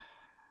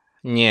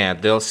Не,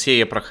 DLC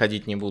я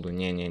проходить не буду.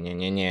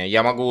 Не-не-не-не-не.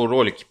 Я могу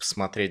ролики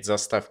посмотреть,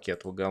 заставки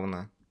этого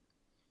говна.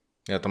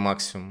 Это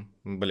максимум.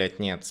 Блять,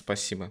 нет,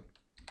 спасибо.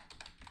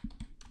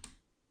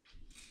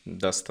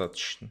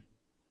 Достаточно.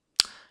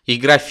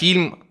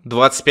 Игра-фильм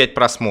 25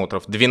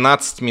 просмотров,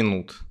 12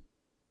 минут.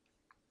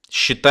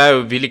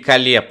 Считаю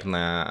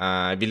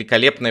великолепное,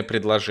 великолепное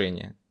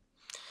предложение.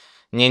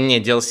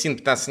 Не-не, DLC на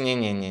 15,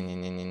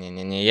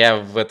 не-не-не-не-не-не-не-не, я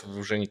в это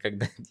уже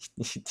никогда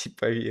не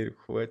поверю,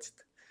 хватит.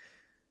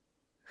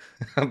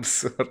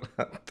 Обзор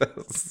от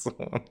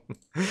Озон.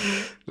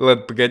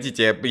 Ладно,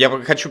 погодите, я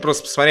хочу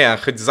просто посмотреть, а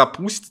хоть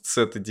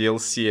запустится это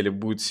DLC или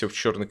будет все в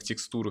черных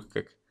текстурах,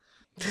 как...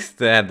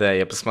 Да,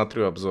 я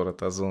посмотрю обзор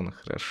от Озона,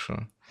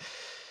 хорошо.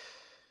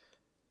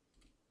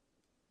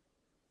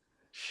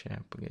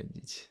 Ща,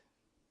 погодите.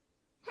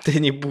 Да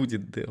не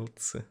будет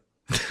DLC.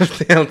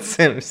 В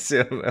DLC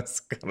все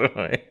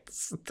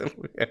раскроется. Да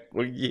вы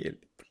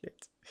охуели,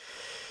 блядь.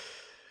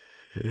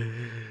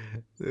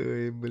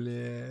 Ой,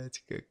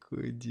 блядь,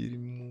 какое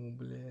дерьмо,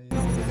 блядь.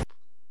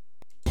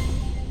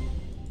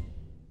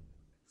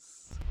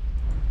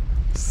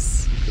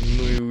 Сука,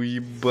 ну и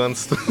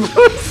уебанство.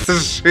 Просто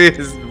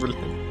жесть, блядь.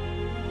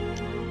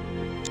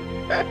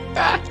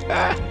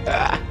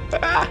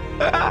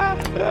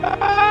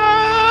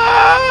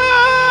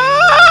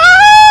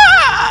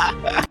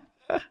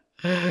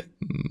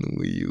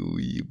 Ну и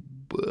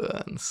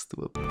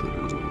уебанство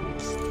просто.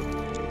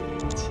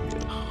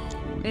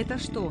 Это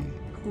что,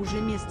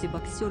 хуже мести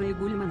боксера и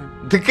Гульмана?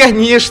 Да,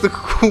 конечно,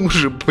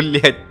 хуже,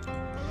 блядь.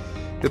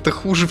 Это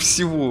хуже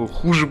всего.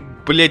 Хуже,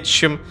 блядь,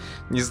 чем,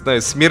 не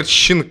знаю, смерть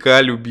щенка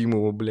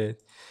любимого, блядь.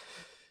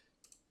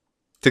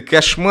 Это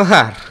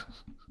кошмар.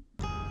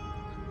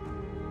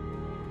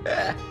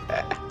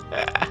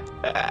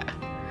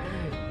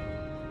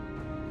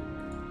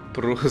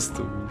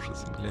 Просто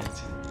ужас,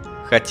 блядь.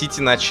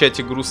 Хотите начать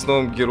игру с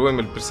новым героем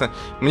или персонажем?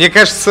 Мне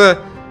кажется...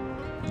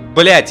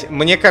 Блять,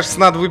 мне кажется,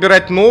 надо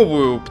выбирать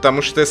новую,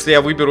 потому что если я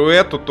выберу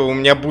эту, то у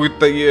меня будет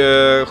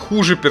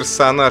хуже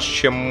персонаж,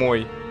 чем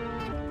мой.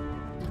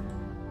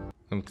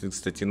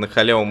 Кстати, на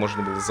халяву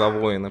можно было за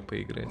воина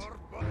поиграть.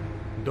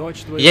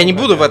 Я не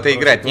буду в это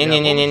играть,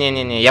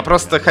 не-не-не-не-не-не. Я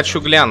просто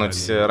хочу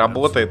глянуть,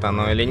 работает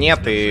оно или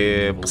нет,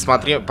 и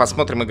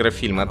посмотрим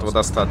игрофильм, этого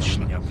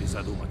достаточно.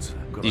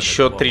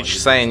 Еще 3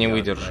 часа я не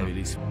выдержу.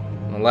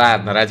 Ну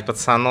ладно, ради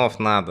пацанов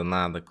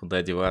надо,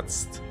 куда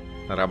деваться-то.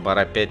 Рабар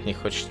опять не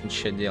хочет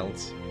ничего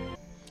делать.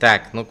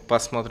 Так, ну-ка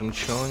посмотрим,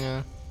 что у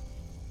него.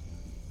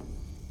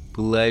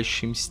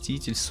 Пылающий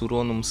мститель с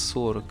уроном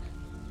 40.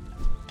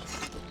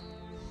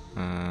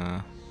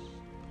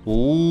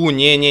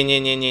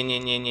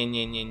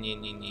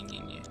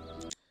 Не-не-не-не-не-не-не-не-не-не-не-не-не-не-не-не.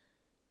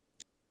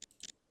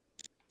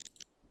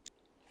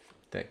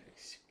 Так,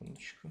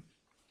 секундочку.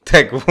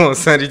 Так, вот,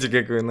 смотрите,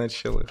 какое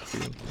начало.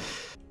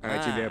 А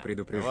тебя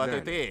предупреждали,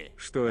 вот и ты.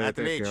 что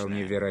это Кал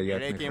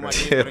невероятно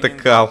хорошо. Это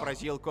Кал.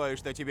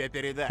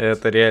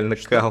 Это реально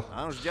Кал.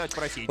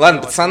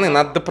 Ладно, пацаны,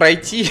 надо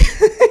допройти.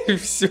 И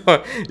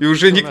все. И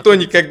уже никто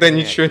никогда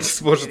ничего не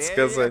сможет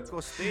сказать.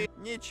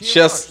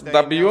 Сейчас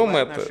добьем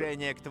это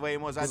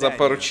за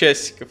пару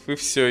часиков, и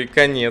все, и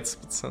конец,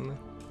 пацаны.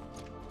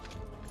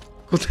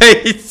 Куда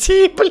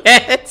идти,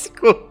 блядь?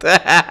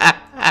 Куда?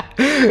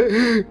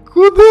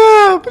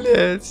 Куда,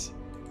 блядь?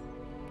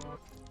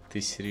 Ты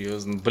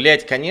серьезно?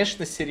 Блять,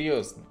 конечно,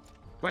 серьезно.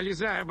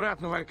 Полезай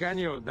обратно в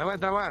Арканию. Давай,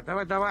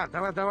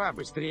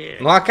 быстрее.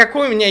 Ну а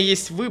какой у меня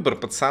есть выбор,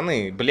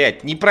 пацаны?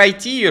 Блять, не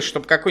пройти ее,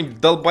 чтобы какой-нибудь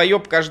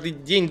долбоеб каждый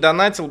день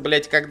донатил,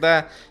 блять,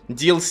 когда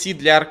DLC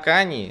для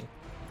Аркании.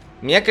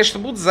 Меня, конечно,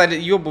 будут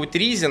заебывать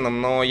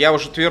Ризином, но я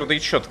уже твердо и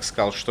четко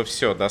сказал, что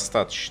все,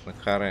 достаточно,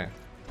 харе.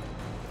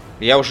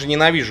 Я уже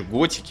ненавижу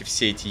готики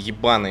все эти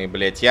ебаные,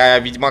 блять. Я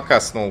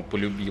Ведьмака снова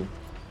полюбил.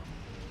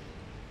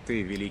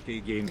 Ты великий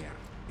геймер.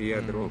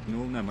 Я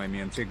дропнул на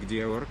моменте,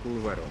 где орку у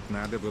ворот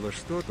надо было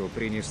что-то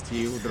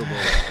принести у другого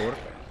орка,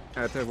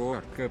 а того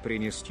орка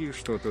принести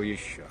что-то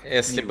еще.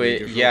 Если бы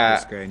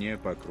я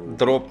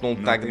дропнул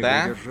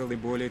тогда... Ты выдержал и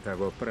более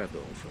того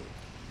продолжил.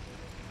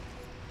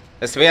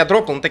 Если бы я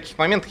дропнул на таких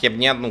моментах, я бы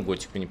ни одну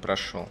готику не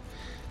прошел.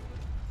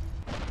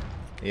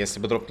 Если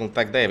бы дропнул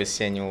тогда, я бы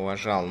себя не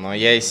уважал. Но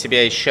я и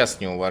себя и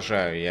сейчас не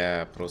уважаю.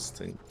 Я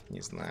просто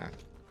не знаю.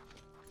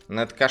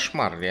 Ну это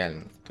кошмар,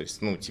 реально. То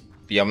есть, ну, типа,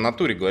 я в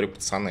натуре говорю,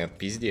 пацаны, это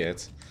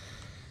пиздец.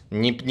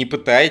 Не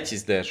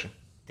пытайтесь даже.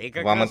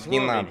 Вам это не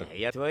надо.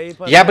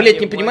 Я, блядь,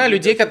 не понимаю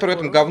людей, которые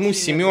этому говну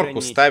 7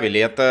 ставили.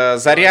 Это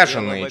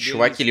заряженные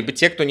чуваки. Либо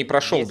те, кто не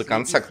прошел до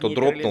конца, кто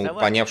дропнул,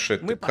 поняв, что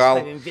это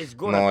Кал.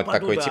 Но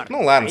такой тип,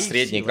 ну ладно,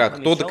 средняя игра.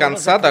 Кто до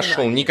конца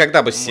дошел,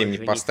 никогда бы 7 не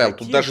поставил.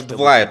 Тут даже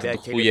 2 это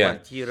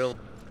дохуя.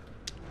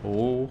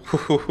 Ну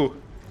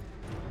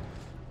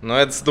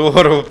это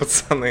здорово,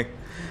 пацаны.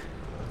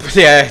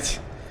 Блядь.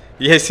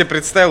 Я себе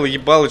представил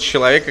ебало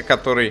человека,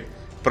 который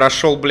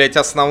прошел, блядь,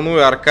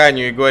 основную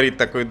Арканию и говорит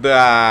такой: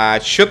 да,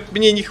 чё-то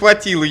мне не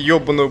хватило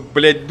ебаных,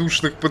 блядь,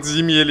 душных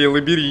подземелий,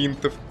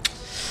 лабиринтов.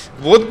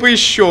 Вот бы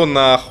еще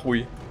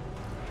нахуй.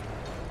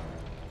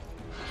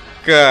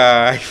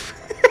 Кайф.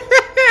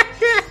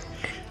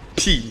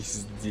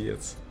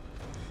 Пиздец.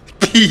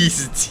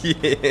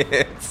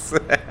 Пиздец.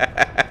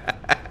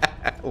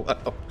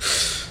 Вау.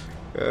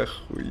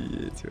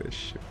 Охуеть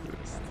вообще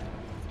просто.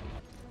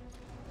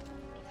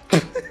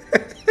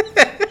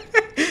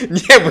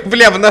 Не, вы,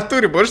 бля, в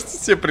натуре можете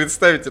себе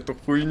представить эту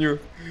хуйню?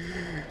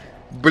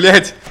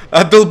 Блять,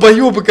 а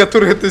долбоебы,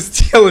 которые это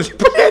сделали,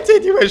 блять,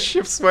 они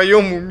вообще в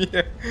своем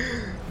уме.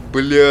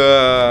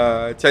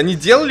 Блять, они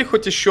делали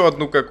хоть еще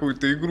одну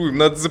какую-то игру? Им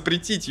надо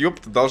запретить,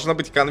 ёпта, должна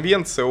быть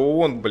конвенция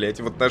ООН,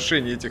 блять, в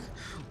отношении этих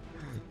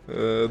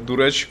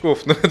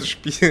дурачков. Ну это ж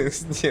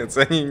пиздец,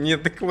 они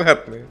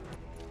неадекватные.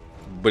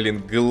 Блин,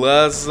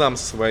 глазам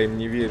своим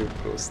не верю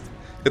просто.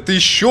 Это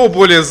еще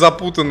более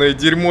запутанное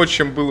дерьмо,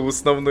 чем было в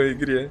основной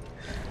игре.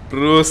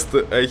 Просто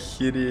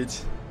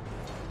охереть.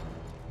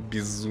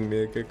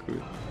 Безумие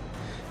какое-то.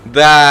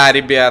 Да,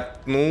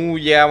 ребят, ну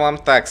я вам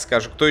так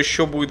скажу. Кто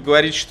еще будет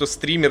говорить, что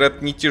стример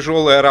это не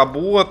тяжелая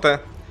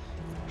работа,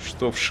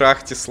 что в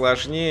шахте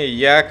сложнее,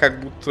 я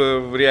как будто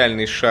в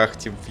реальной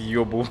шахте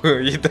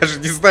въебываю. И даже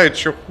не знаю,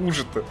 что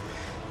хуже-то.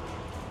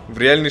 В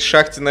реальной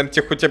шахте, наверное,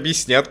 тебе хоть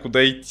объяснят,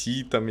 куда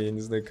идти, там, я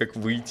не знаю, как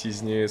выйти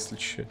из нее, если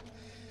что.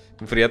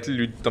 Вряд ли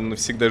люди там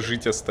навсегда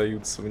жить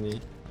остаются в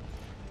ней.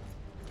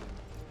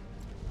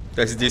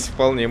 А здесь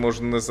вполне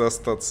можно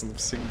остаться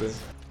навсегда.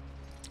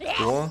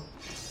 Кто?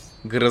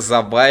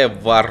 Грозовая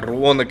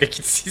ворона.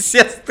 Какие-то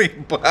сисястые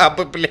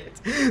бабы,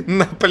 блядь,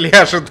 на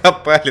пляже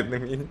напали на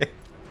меня.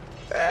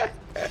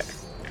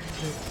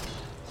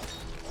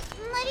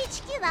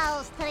 Новички на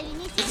острове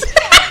не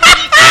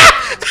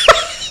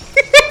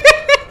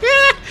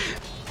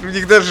У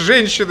них даже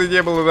женщины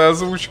не было на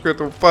озвучку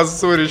этого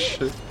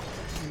позорища.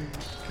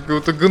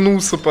 Какого-то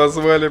гнуса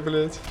позвали,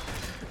 блядь.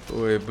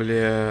 Ой,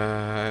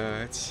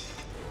 блядь.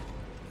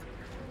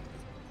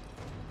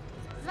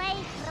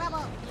 своих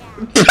рабов я.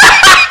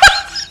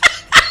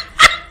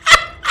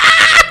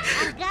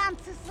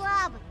 Афганцы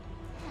слабы.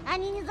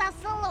 Они не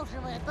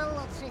заслуживают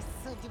лучшей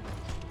судьбы.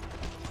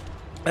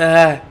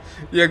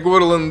 Я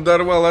горло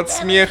надорвал от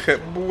смеха.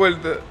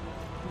 Больно.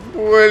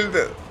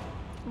 Больно.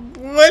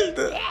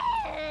 Больно.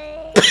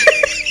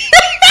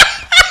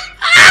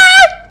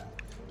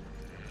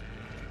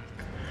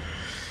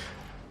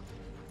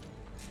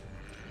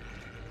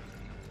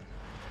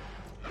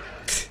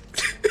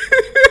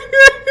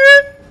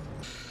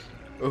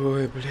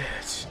 Ой,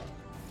 блядь.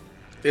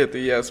 Это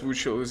я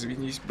озвучил,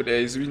 извинись,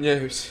 бля,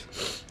 извиняюсь.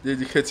 Я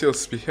не хотел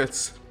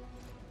смеяться.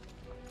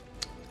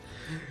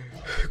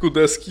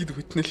 Куда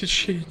скидывать на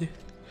лечение?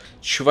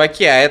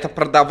 Чуваки, а это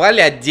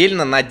продавали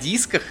отдельно на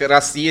дисках,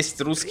 раз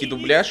есть русский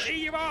дубляж?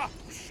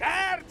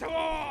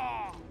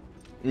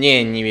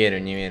 Не, не верю,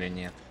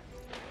 нет.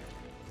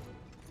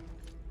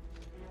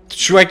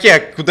 Чуваки, а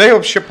куда я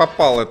вообще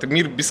попал? Это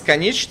мир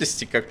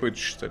бесконечности какой-то,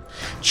 что ли?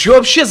 Че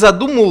вообще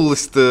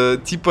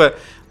задумывалось-то? Типа,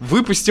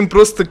 выпустим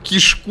просто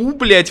кишку,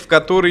 блядь, в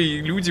которой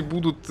люди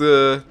будут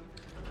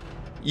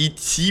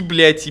идти,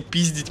 блядь, и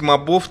пиздить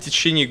мобов в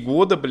течение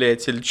года,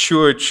 блядь? Или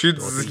чё? Чё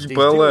это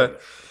заебало?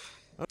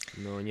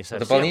 В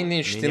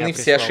дополнение учтены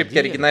все ошибки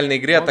оригинальной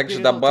игры, а также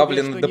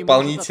добавлены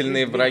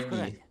дополнительные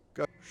враги.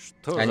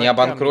 Они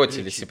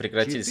обанкротились и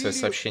прекратили свои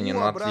сообщения,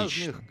 ну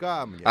отлично.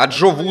 А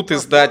Джо Вуд,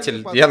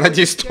 издатель, я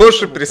надеюсь,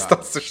 тоже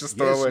перестал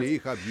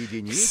существовать.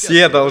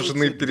 Все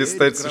должны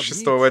перестать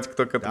существовать,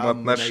 кто к этому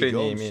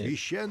отношение имеет.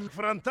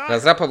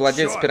 Разраб,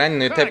 владелец Пираньи,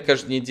 на этапе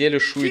каждую неделю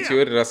Шу и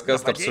теории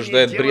рассказывает,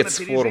 обсуждает бред с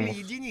форумов.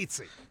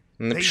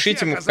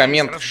 Напишите ему в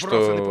комментах,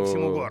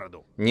 что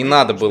не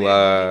надо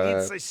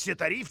было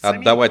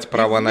отдавать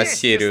права на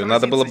серию,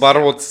 надо было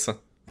бороться.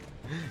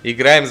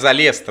 Играем за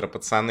Лестера,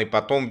 пацаны.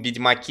 Потом в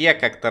Ведьмаке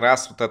как-то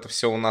раз вот это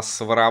все у нас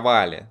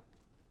своровали.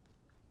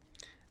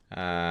 У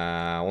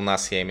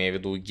нас, я имею в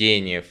виду,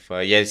 гениев.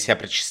 Я себя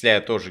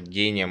причисляю тоже к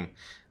гениям,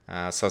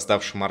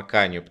 создавшим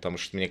Арканию, потому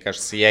что, мне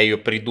кажется, я ее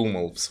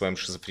придумал в своем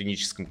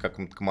шизофреническом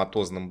каком-то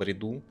коматозном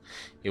бреду.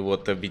 И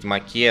вот в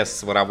Ведьмаке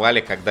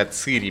своровали, когда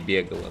Цири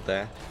бегала,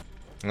 да?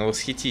 Ну,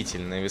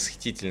 восхитительное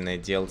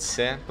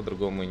DLC,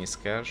 по-другому и не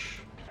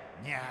скажешь.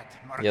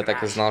 Я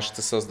так и знал, что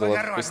ты создал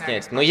эту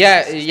вкуснятину. Но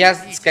я,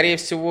 скорее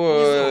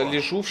всего,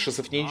 лежу в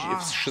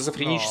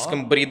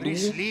шизофреническом бреду.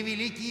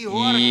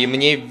 И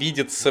мне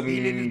видятся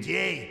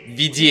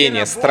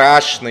видения,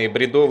 страшные,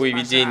 бредовые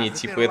видения,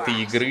 типа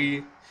этой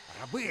игры.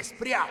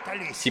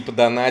 Типа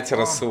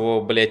донатера с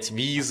его, блять,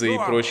 визой и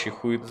прочей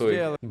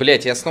хуетой.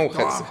 Блять, я снова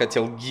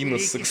захотел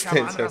Гиннесса,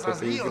 кстати, от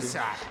этой игры.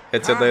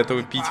 Хотя до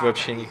этого пить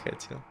вообще не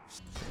хотел.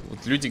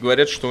 Вот люди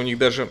говорят, что у них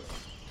даже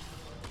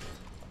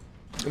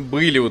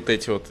были вот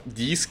эти вот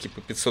диски по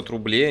 500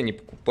 рублей, они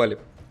покупали.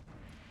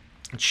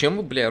 Чем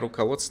вы, бля,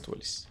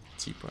 руководствовались?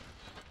 Типа,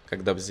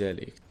 когда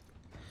взяли их.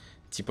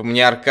 Типа,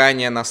 мне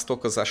Аркания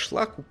настолько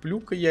зашла,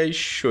 куплю-ка я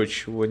еще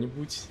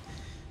чего-нибудь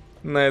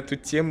на эту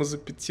тему за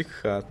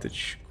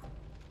пятихаточку.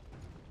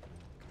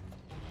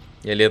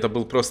 Или это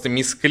был просто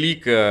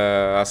мисклик,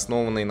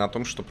 основанный на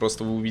том, что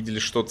просто вы увидели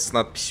что-то с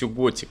надписью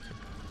 «Готика».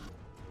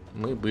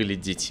 Мы были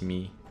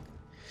детьми.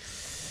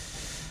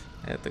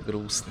 Это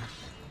грустно.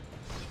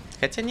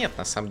 Хотя нет,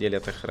 на самом деле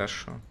это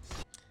хорошо.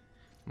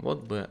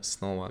 Вот бы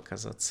снова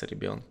оказаться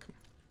ребенком.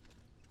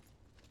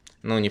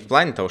 Ну, не в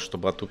плане того,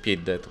 чтобы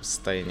отупеть до этого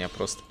состояния, а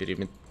просто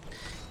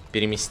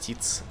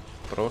переместиться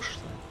в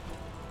прошлое.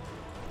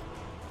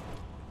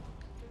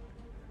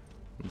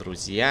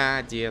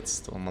 Друзья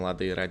детства,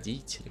 молодые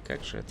родители,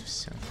 как же это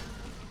все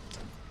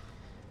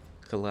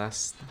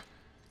классно.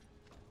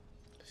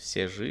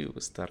 Все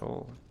живы,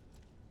 здоровы.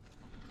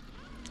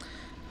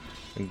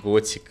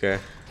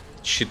 Готика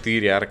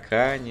 4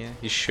 Аркания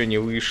еще не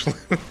вышло.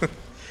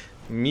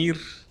 Мир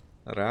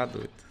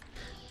радует.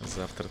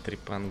 Завтра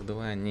Трипанг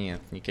 2.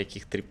 Нет,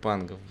 никаких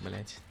трипангов,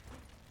 блядь.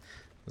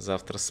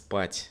 Завтра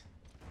спать.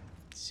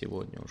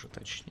 Сегодня уже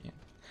точнее.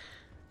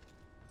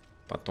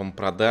 Потом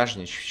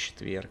продажнич в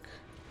четверг.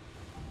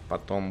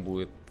 Потом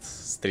будет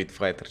Street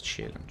Fighter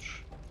Challenge.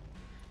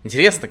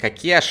 Интересно,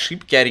 какие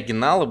ошибки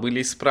оригинала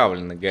были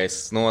исправлены,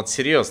 гайс? Ну вот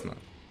серьезно.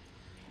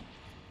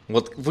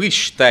 Вот вы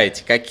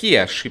считаете, какие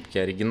ошибки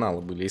оригинала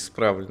были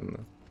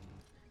исправлены?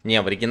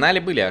 Не, в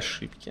оригинале были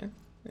ошибки.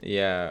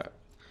 Я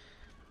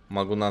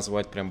могу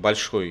назвать прям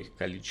большое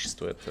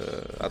количество.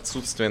 Это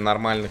отсутствие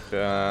нормальных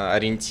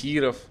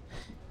ориентиров,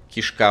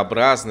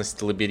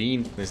 кишкообразность,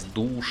 лабиринтность,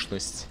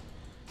 душность,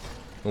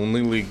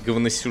 унылый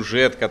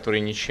говносюжет, который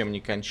ничем не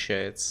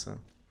кончается.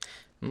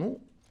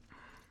 Ну,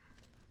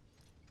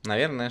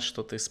 наверное,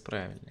 что-то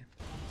исправили.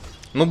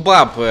 Ну,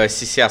 баб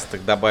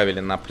сисястых добавили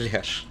на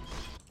пляж.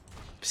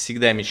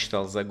 Всегда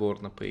мечтал за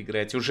Горно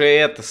поиграть. Уже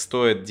это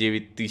стоит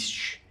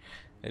 9000,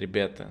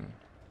 ребята,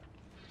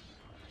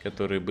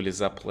 которые были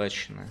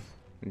заплачены.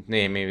 Ну,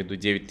 я имею в виду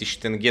 9000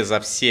 тенге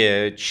за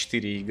все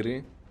 4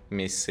 игры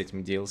вместе с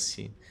этим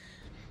DLC.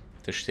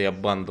 То, что я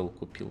бандл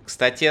купил.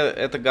 Кстати,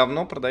 это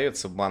говно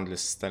продается в бандле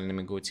с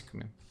остальными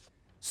готиками.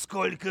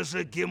 Сколько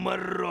же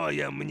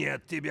геморроя мне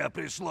от тебя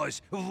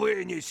пришлось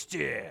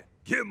вынести?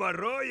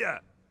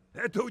 Геморроя?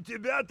 Это у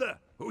тебя-то?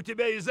 У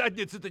тебя и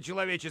задницы-то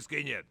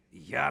человеческой нет.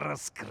 Я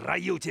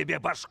раскрою тебе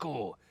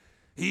башку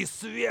и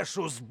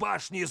свешу с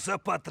башни за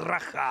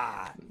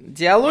потроха.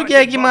 Диалоги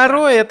о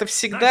геморрое это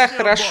всегда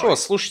хорошо.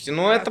 Слушайте,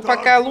 ну это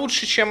пока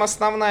лучше, чем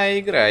основная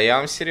игра. Я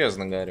вам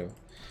серьезно говорю.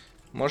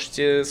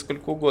 Можете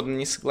сколько угодно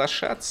не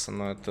соглашаться,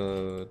 но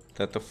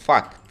это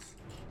факт.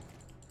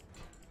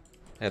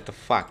 Это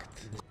факт.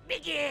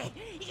 Беги!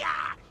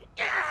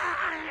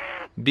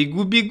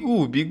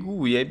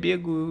 Бегу, я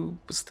бегаю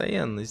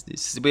постоянно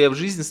здесь. Если бы я в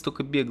жизни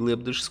столько бегал, я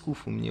бы даже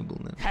скуфом не был,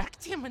 наверное. Так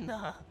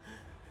темно.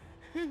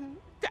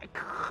 Так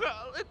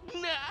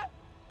холодно.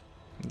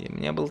 И у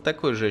меня было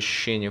такое же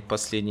ощущение в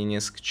последние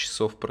несколько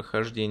часов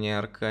прохождения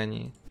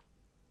Аркании.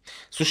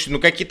 Слушай, ну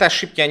какие-то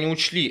ошибки они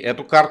учли.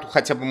 Эту карту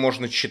хотя бы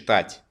можно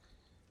читать.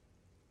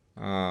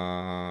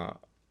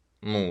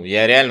 Ну,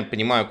 я реально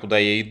понимаю, куда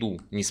я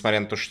иду. Несмотря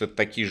на то, что это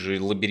такие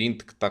же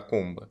лабиринты,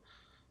 катакомбы.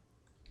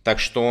 Так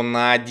что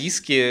на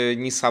диске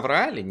не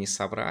соврали, не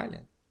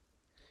соврали.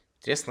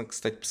 Интересно,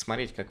 кстати,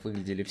 посмотреть, как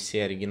выглядели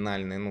все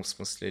оригинальные, ну, в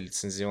смысле,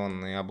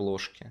 лицензионные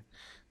обложки.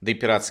 Да и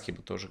пиратские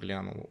бы тоже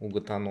глянул у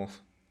Готанов.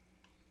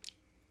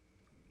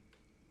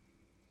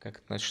 Как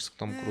относишься к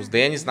Тому Крузу? Да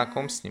я не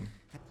знаком с ним.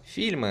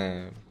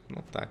 Фильмы,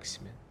 ну, так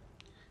себе.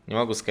 Не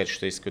могу сказать,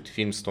 что есть какой-то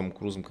фильм с Томом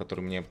Крузом,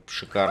 который мне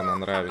шикарно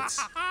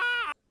нравится.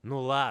 Ну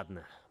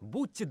ладно,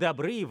 будьте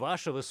добры,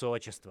 ваше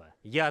высочество.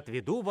 Я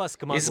отведу вас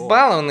к Магору.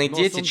 Избалованные но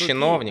дети сундуки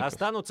чиновников.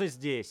 останутся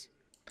здесь.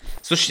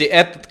 Слушайте,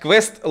 этот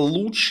квест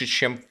лучше,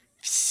 чем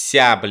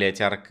вся,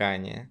 блядь,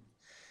 Аркания.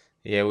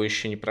 Я его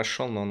еще не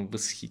прошел, но он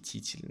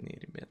восхитительный,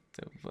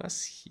 ребята.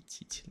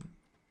 Восхитительный.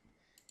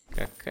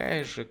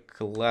 Какая же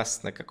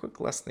классная, какой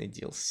классный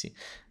DLC.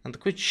 Она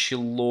такое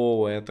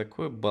человое,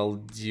 такое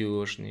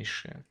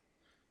балдежнейшее.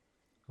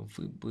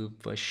 Вы бы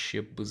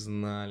вообще бы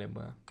знали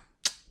бы.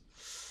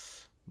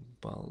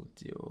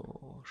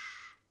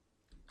 Балдеж.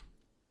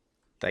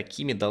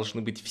 Такими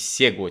должны быть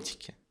все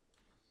готики.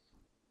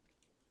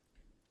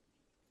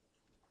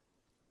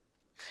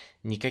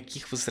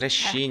 Никаких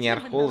возвращений,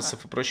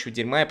 архолосов и прочего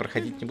дерьма я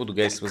проходить не буду,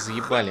 гайс, вы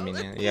заебали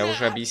меня. Я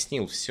уже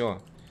объяснил,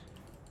 все.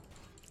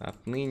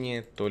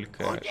 Отныне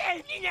только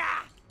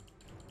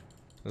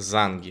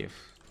Зангиев.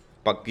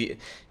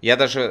 Я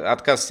даже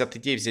отказываюсь от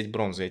идеи взять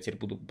бронзу, я теперь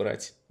буду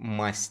брать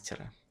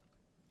мастера.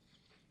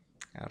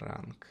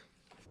 Ранг.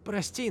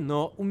 Прости,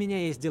 но у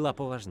меня есть дела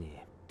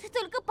поважнее. Ты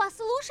только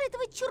послушай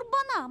этого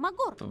чурбана,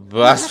 Магор.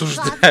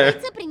 Осуждаю.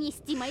 Отказывается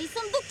принести мои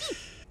сундуки.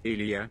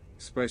 Илья,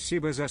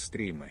 спасибо за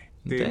стримы.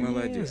 Ты Да не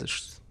молодец. за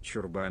что.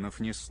 Чурбанов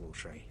не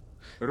слушай.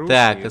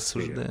 Так, Русские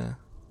осуждаю.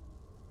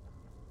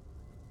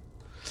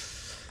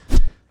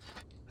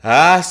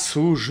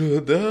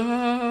 Осуждаю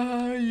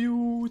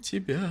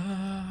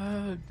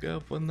тебя,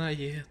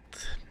 говноед.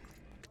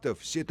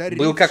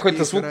 Был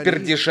какой-то звук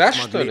пердежа,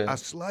 что ли?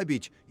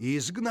 Ослабить и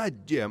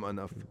изгнать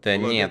демонов. Да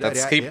нет, это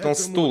скрипнул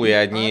стул,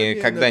 я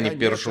никогда не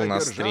пержу на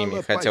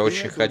стриме, хотя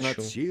очень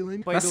хочу.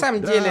 На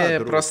самом деле,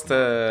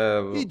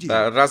 просто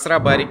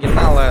разрабы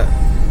оригинала...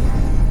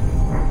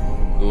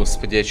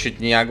 Господи, я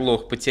чуть не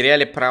оглох.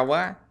 Потеряли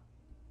права.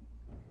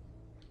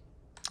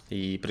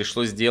 И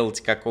пришлось сделать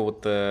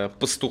какого-то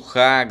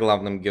пастуха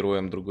главным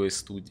героем другой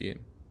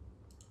студии.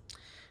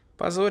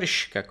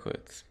 Позорище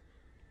какое-то.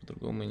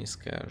 По-другому не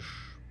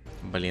скажешь.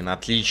 Блин,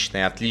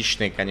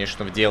 отличные,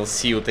 конечно, в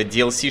DLC. Вот эти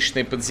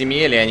DLC-шные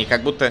подземелья, они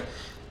как будто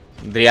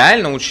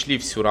реально учли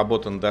всю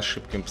работу над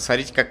ошибками.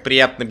 Посмотрите, как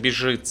приятно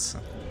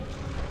бежится.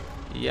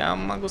 Я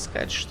могу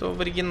сказать, что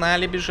в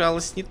оригинале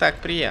бежалось не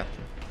так приятно.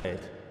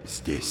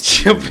 Здесь.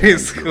 Что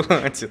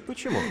происходит?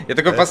 Почему? Я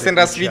такой последний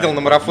раз видел на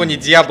марафоне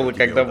Диабло,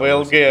 когда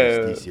ВЛГ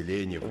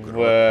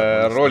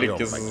в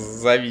ролике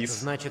завис.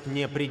 Значит,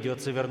 мне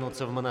придется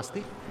вернуться в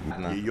монастырь?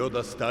 Ее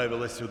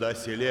доставила сюда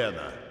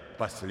Селена,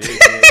 последняя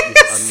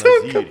из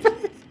Анназирии,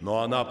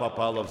 но она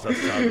попала в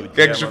засаду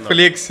Как же демонов,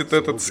 флексит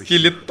этот служащих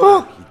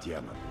скелетон. Архи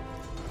демонов.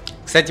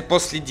 Кстати,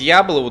 после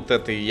Диабло вот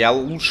этой я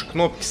лучше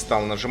кнопки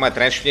стал нажимать.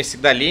 Раньше мне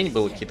всегда лень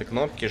было какие-то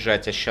кнопки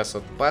жать, а сейчас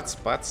вот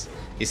пац.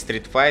 И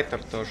Street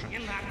Fighter тоже.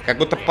 Как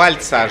будто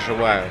пальцы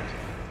оживают.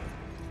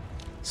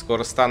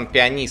 Скоро стану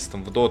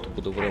пианистом, в доту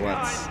буду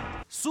врываться.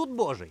 Суд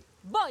божий.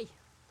 Бой!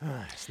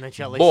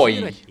 Сначала Бой.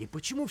 Сира, и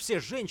почему все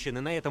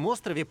женщины на этом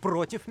острове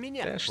против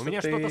меня? Да, У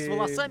меня ты- что-то с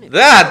волосами?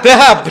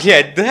 Да,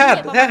 блядь, да,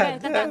 Мне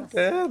помогает Аданус.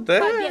 Да.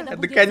 Победа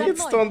будет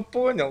Наконец-то за мной. он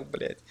понял,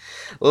 блядь.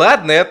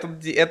 Ладно, это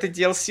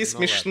DLC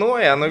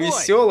смешное, оно Бой.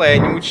 веселое,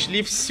 они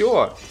учли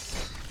все.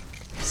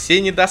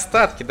 Все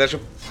недостатки, даже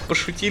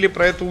пошутили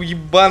про эту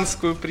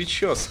уебанскую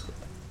прическу.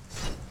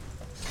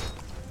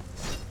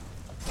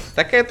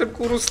 Такая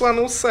только у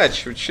Руслана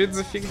Усачева. Что это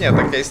за фигня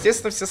такая?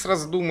 Естественно, все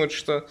сразу думают,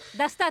 что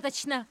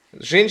Достаточно.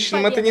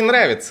 женщинам это не Победа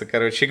нравится,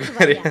 короче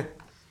говоря. твоя.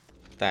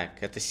 Так,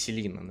 это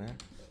Селина, да?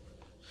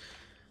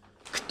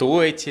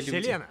 Кто эти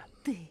люди? Селена,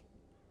 Ты.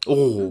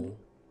 О,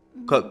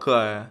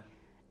 какая?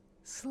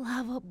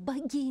 Слава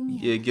богине.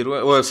 Я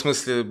герой... Ой, в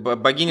смысле,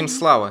 богиням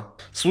слава.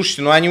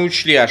 Слушайте, ну они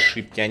учли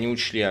ошибки,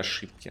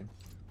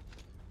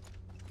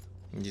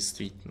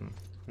 Действительно.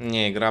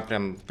 Не, игра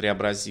прям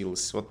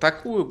преобразилась. Вот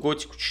такую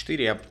Готику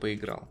 4 я бы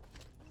поиграл.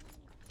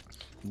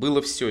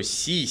 Было все,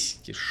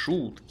 сиськи,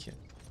 шутки.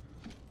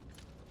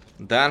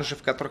 Данжи,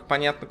 в которых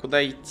понятно,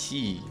 куда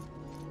идти.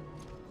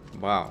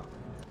 Вау.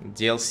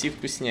 DLC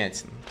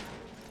вкуснятина.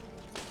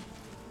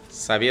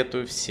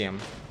 Советую всем.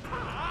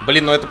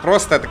 Блин, ну это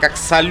просто, это как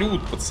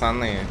салют,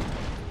 пацаны.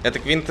 Это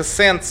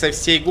квинтэссенция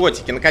всей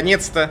Готики.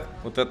 Наконец-то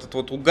вот этот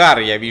вот угар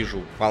я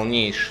вижу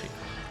полнейший.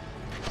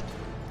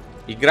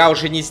 Игра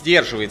уже не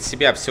сдерживает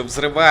себя, все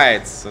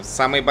взрывается.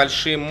 Самые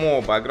большие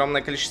мобы,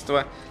 огромное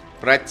количество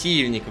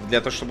противников для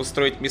того, чтобы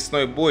устроить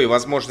мясной бой и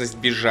возможность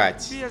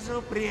бежать.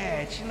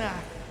 Безупречно.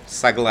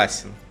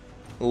 Согласен.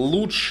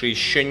 Лучше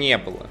еще не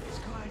было.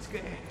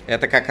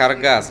 Это как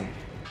оргазм.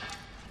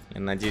 Я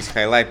надеюсь,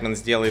 Хайлайтман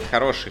сделает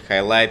хороший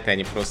хайлайт, а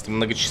не просто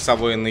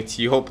многочасовое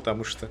нытье,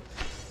 потому что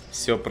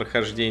все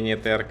прохождение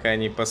этой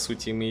Аркании по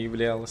сути им и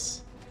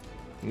являлось.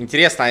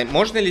 Интересно, а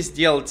можно ли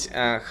сделать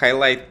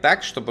хайлайт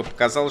так, чтобы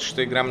показалось,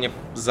 что игра мне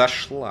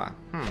зашла?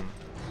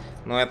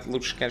 Ну, это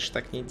лучше, конечно,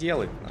 так не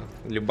делать,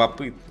 но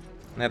любопытно.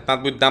 Это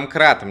надо будет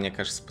домкрата, мне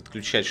кажется,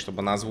 подключать, чтобы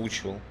он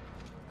озвучивал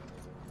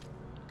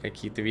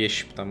какие-то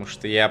вещи, потому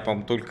что я,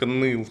 по-моему, только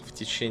ныл в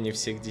течение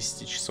всех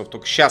 10 часов.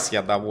 Только сейчас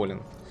я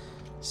доволен.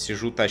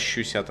 Сижу,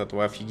 тащусь от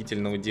этого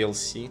офигительного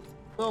DLC.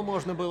 но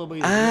можно было бы...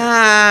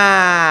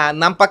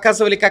 Нам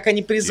показывали, как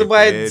они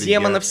призывают Теперь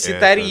демонов я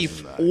Ситариф.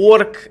 это знаю.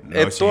 Орк, Но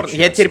Эторн. сейчас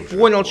Я теперь уже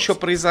понял, поздно. что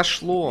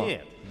произошло.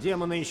 Нет,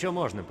 демона еще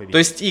можно победить. То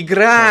есть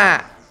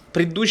игра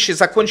предыдущая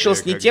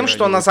закончилась не тем,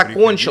 что она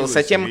закончилась,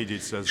 а тем,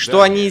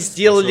 что они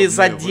сделали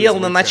задел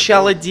на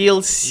начало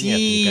DLC.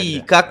 Нет,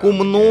 никогда. Как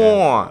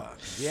умно.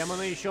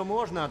 Демона еще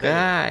можно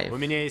Кайф. одолеть. У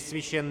меня есть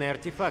священные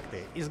артефакты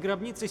из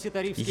гробницы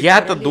ситарифских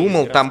Я-то королей,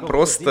 думал, из там городского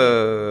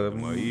просто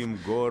Моим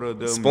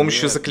городом с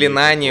помощью нет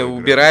заклинания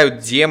никакой убирают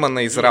демона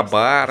из Есть.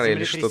 Рабара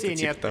или что-то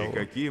Землетрясение типа того.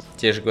 Какие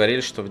Те же говорили,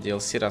 что в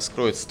DLC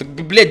раскроется. Так,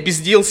 блядь,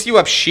 без DLC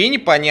вообще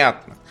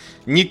непонятно.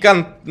 Ни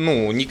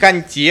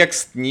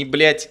контекст, ни,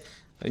 блядь,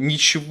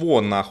 ничего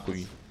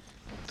нахуй.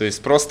 То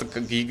есть просто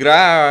как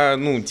игра,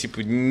 ну,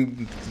 типа,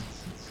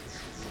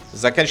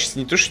 заканчивается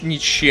не то, что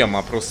ничем,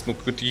 а просто, ну,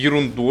 какой-то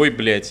ерундой,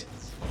 блядь.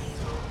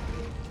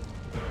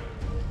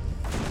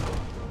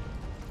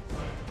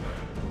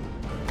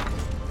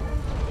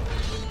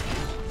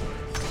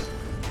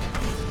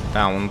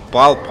 Да, он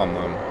пал,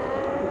 по-моему.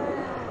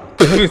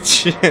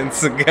 Че это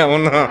за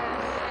говно?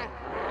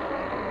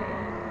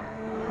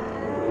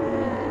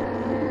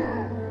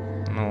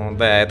 Ну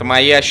да, это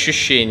мои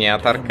ощущения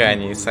от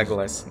Аркании,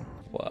 согласен.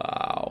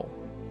 Вау.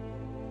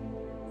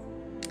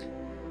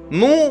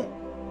 Ну,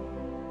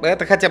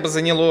 это хотя бы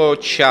заняло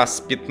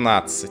час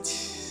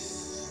 15.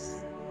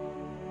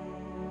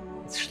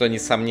 Что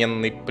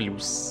несомненный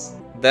плюс.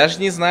 Даже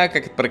не знаю,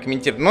 как это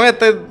прокомментировать. Но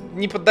это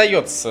не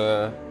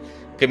поддается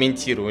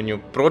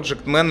комментированию.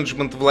 Project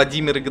Management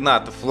Владимир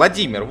Игнатов.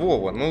 Владимир,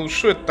 Вова, ну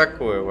что это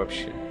такое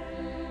вообще?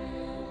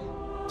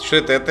 Что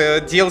это?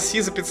 Это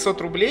DLC за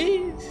 500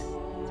 рублей?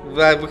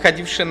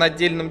 Выходившая на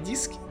отдельном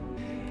диске?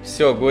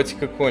 Все,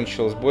 Готика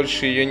кончилась.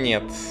 Больше ее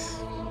нет.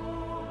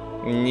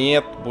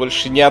 Нет,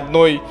 больше ни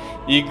одной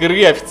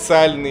игры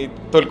официальной.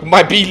 Только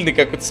мобильный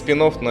какой-то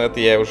спин-офф, но это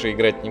я уже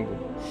играть не буду.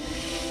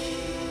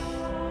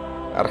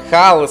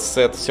 Архалос —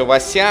 это все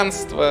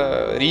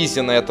васянство.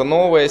 Ризина — это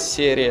новая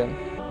серия.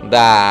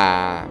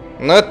 Да,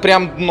 ну это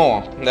прям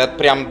дно. Это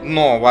прям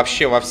дно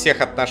вообще во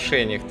всех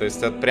отношениях. То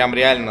есть это прям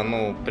реально,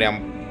 ну,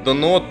 прям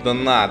дно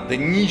дна,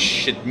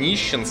 днище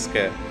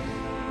днищенское.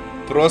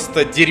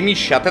 Просто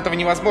дерьмище. От этого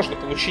невозможно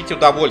получить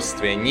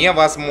удовольствие.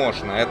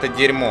 Невозможно. Это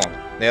дерьмо.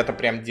 Это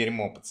прям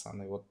дерьмо,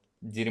 пацаны. Вот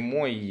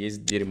дерьмо и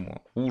есть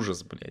дерьмо.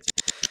 Ужас, блядь.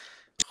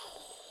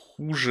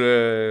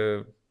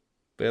 Хуже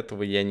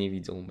этого я не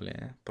видел,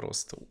 бля.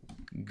 Просто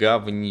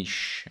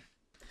говнище.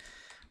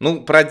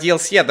 Ну, про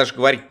DLC я даже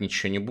говорить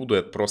ничего не буду.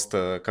 Это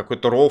просто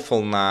какой-то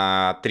рофл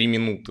на 3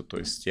 минуты. То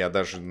есть я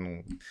даже,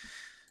 ну,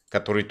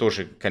 который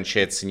тоже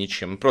кончается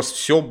ничем. Просто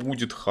все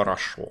будет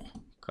хорошо.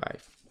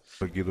 Кайф.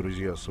 Дорогие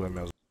друзья, с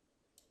вами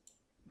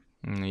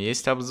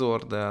Есть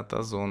обзор, да, от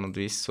Озона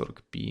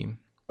 240p.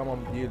 На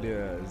самом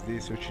деле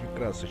здесь очень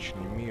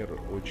красочный мир,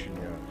 очень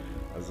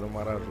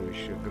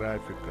замораживающая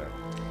графика,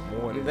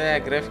 море. Да,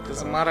 графика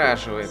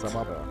замораживает.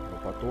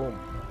 Но потом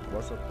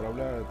вас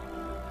отправляют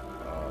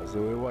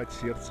завоевать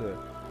сердце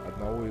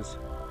одного из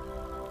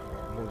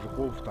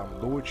мужиков, там,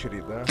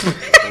 дочери, да?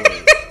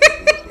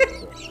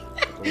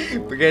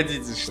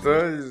 Погодите,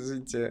 что?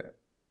 Извините.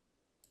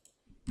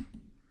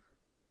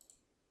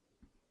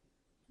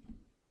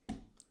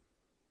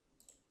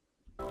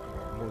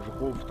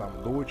 Мужиков,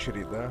 там,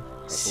 дочери, да?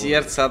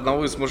 Сердце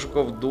одного из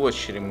мужиков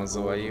дочери мы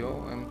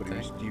завоевываем.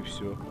 Привести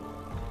все.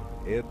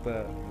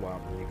 Это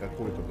вам не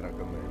какой-то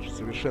Dragon Age.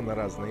 Совершенно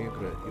разные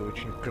игры и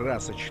очень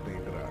красочная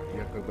игра.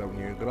 Я когда в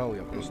нее играл,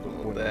 я просто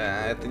понял.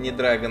 Да, это не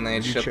Dragon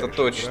Age, это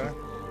точно. Игра,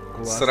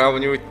 классная,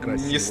 Сравнивать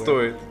красивая. не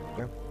стоит.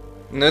 Да?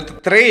 Ну это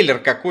трейлер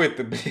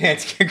какой-то,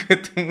 блядь,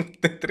 какой-то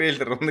мутный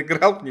трейлер. Он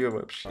играл в нее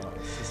вообще?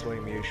 Со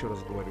своими, я еще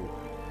раз говорю.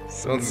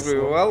 Он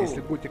завоевал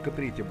Если Готика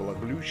 3 была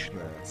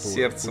глючная, то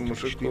сердце Готика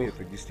мужиков. 4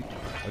 это действительно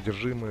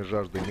одержимые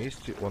жаждой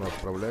мести. Он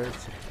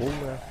отправляется в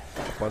полное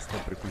опасное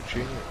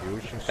приключение и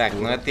очень Так,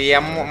 ну это я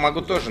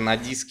могу тоже на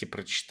диске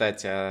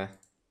прочитать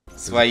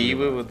свои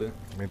выводы.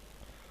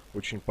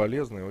 Очень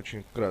полезно и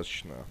очень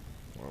красочно.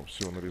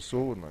 Все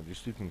нарисовано.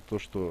 Действительно то,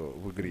 что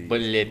в игре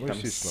Блять, есть. Ну, там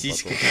естественно,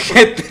 сиська потом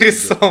какая-то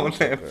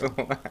рисованная всякое.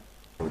 была.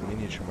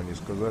 Мне нечего не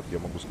сказать, я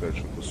могу сказать,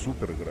 что это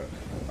супер игра,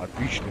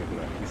 отличная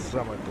игра и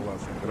самая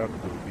классная игра,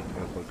 которую убить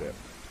РПГ.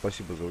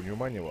 Спасибо за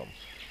внимание вам.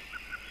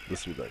 До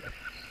свидания.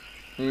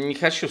 Не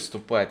хочу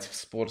вступать в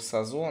спор с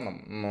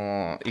Озоном,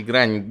 но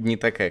игра не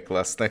такая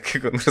классная,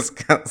 как он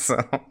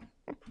рассказал.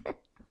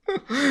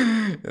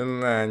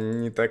 Она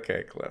не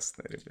такая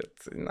классная, ребят.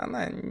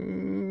 Она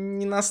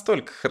не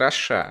настолько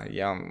хороша,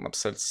 я вам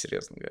абсолютно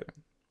серьезно говорю.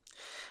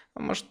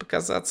 Может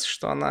показаться,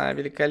 что она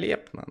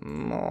великолепна,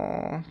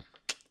 но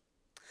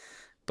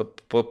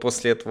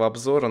после этого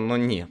обзора, но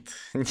нет.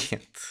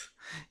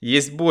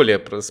 Есть более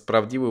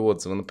правдивые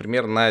отзывы,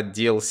 например, на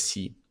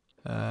DLC.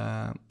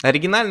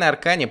 Оригинальная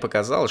Аркания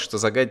показала, что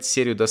загадить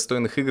серию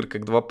достойных игр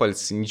как два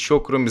пальца ничего,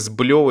 кроме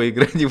сблёва,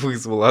 игра не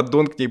вызвала.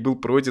 Аддон к ней был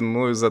пройден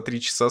мною за 3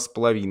 часа с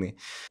половиной.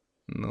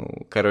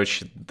 Ну,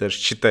 короче, даже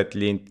читать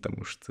лень,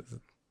 потому что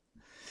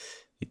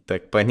и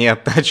так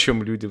понятно, о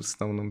чем люди в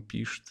основном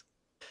пишут.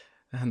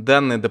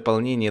 Данное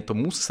дополнение — это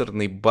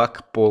мусорный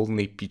баг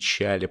полной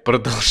печали,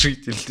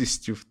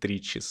 продолжительностью в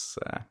 3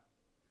 часа.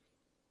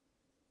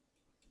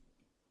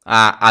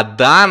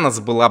 Аданос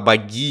была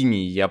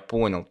богиней, я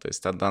понял. То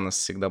есть Аданос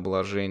всегда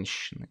была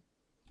женщиной.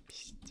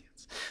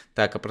 Пиздец.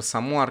 Так, а про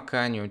саму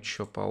Арканию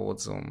что по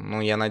отзывам?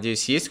 Ну, я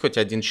надеюсь, есть хоть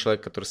один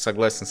человек, который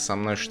согласен со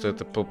мной, что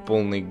это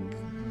полное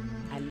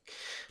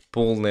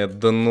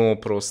дно,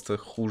 просто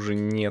хуже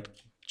нет,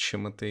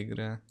 чем эта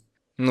игра.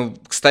 Ну,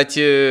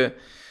 кстати,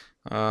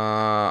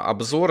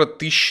 обзора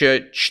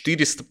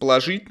 1400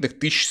 положительных,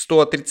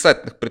 1100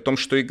 отрицательных, при том,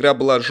 что игра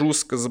была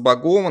жестко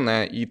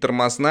забагованная и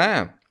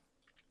тормозная.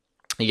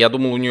 Я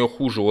думал, у нее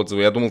хуже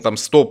отзывы. Я думал, там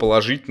 100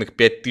 положительных,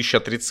 5000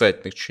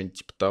 отрицательных, что-нибудь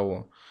типа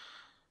того.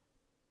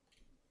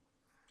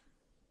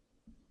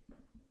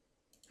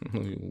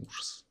 Ну и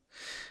ужас.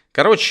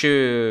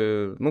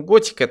 Короче, ну,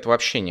 Готика — это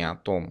вообще не о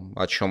том,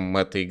 о чем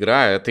эта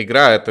игра. Эта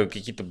игра — это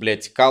какие-то,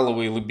 блядь,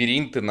 каловые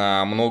лабиринты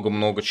на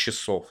много-много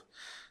часов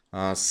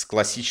с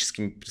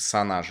классическими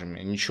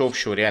персонажами. Ничего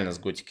общего реально с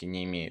Готикой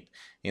не имеет.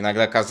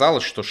 Иногда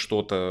казалось, что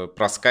что-то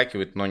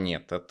проскакивает, но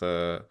нет.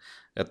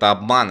 Это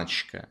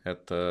обманочка.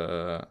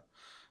 Это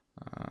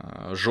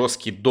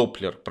жесткий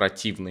доплер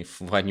противный,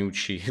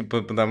 вонючий.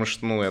 Потому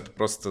что, ну, это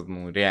просто,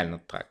 ну, реально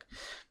так.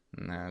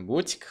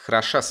 Готика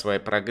хороша своей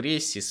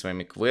прогрессией,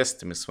 своими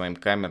квестами, своим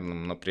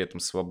камерным, но при этом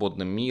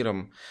свободным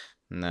миром,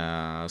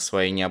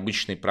 своей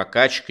необычной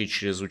прокачкой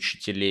через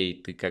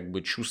учителей. Ты как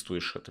бы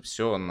чувствуешь это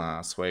все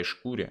на своей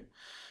шкуре.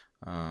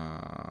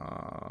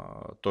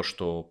 То,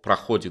 что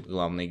проходит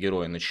главный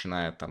герой,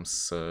 начиная там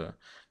с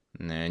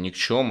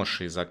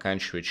никчемышей,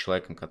 заканчивая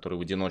человеком, который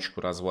в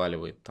одиночку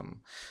разваливает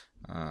там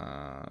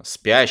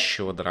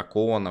спящего,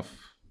 драконов,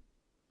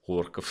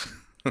 орков.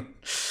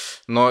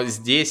 Но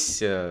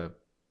здесь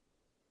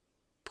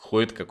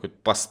ходит какой-то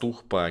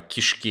пастух по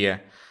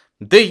кишке.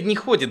 Да и не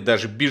ходит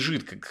даже,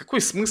 бежит.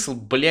 Какой смысл,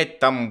 блядь,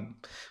 там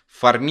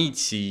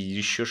фармить и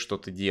еще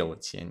что-то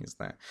делать, я не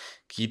знаю.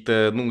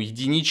 Какие-то, ну,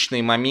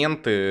 единичные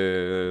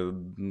моменты,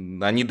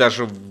 они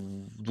даже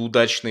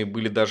удачные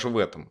были даже в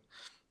этом.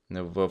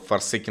 В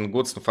Forsaken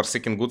Gods. Но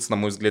Forsaken Gods, на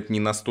мой взгляд, не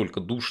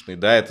настолько душный.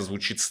 Да, это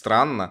звучит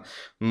странно,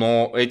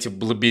 но эти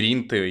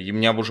лабиринты, и у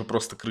меня бы уже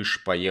просто крыша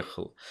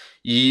поехала.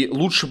 И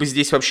лучше бы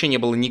здесь вообще не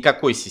было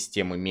никакой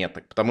системы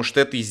меток, потому что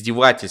это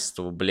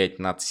издевательство, блядь,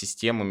 над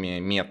системами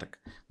меток.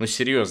 Ну,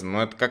 серьезно,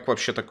 ну это как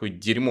вообще такое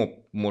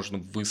дерьмо можно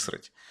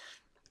высрать?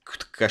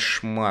 Какой-то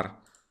кошмар.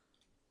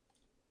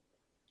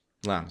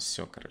 Ладно,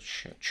 все,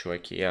 короче,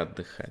 чуваки, я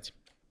отдыхать.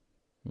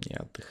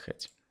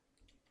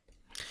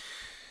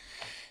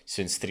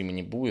 Сегодня стрима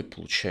не будет,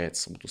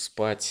 получается, буду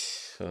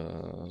спать.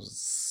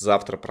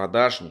 Завтра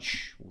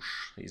продажнич,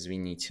 уж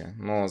извините.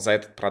 Но за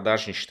этот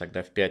продажнич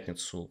тогда в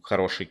пятницу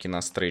хороший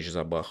кинострейч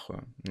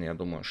забахаю. Я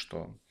думаю,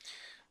 что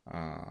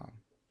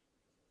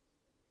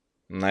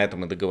на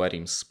этом и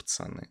договоримся,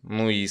 пацаны.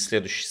 Ну и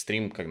следующий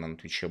стрим, когда на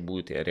Твиче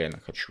будет, я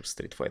реально хочу в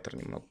Street Fighter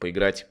немного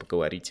поиграть и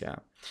поговорить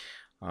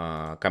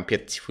о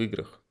компетитив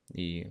играх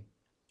и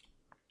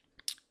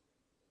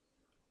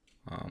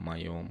о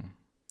моем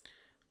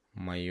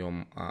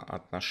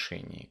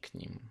отношении к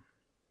ним.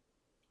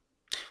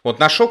 Вот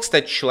нашел,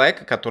 кстати,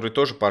 человека, который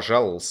тоже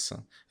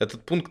пожаловался.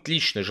 Этот пункт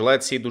личный.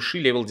 Желает всей души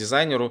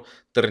левел-дизайнеру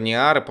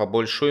Терниара по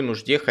большой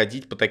нужде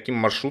ходить по таким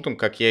маршрутам,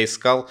 как я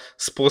искал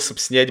способ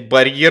снять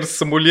барьер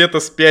с амулета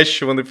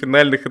спящего на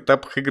финальных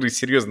этапах игры.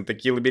 Серьезно,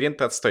 такие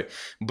лабиринты отстой.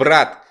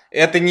 Брат,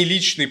 это не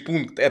личный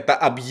пункт, это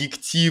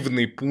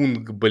объективный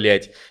пункт,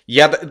 блядь.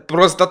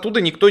 Просто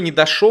оттуда никто не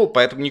дошел,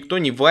 поэтому никто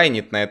не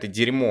вайнит на это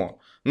дерьмо.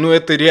 Ну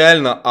это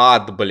реально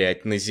ад,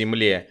 блядь, на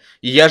земле.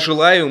 И я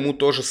желаю ему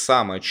то же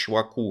самое,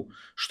 чуваку.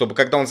 Чтобы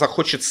когда он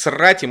захочет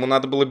срать, ему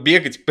надо было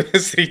бегать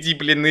среди,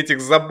 блин, этих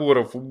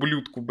заборов,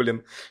 ублюдку,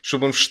 блин.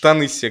 Чтобы он в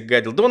штаны себе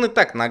гадил. Да он и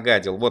так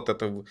нагадил. Вот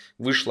это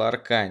вышло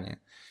Аркане.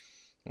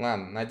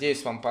 Ладно,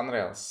 надеюсь, вам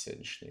понравился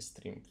сегодняшний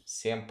стрим.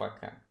 Всем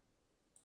пока.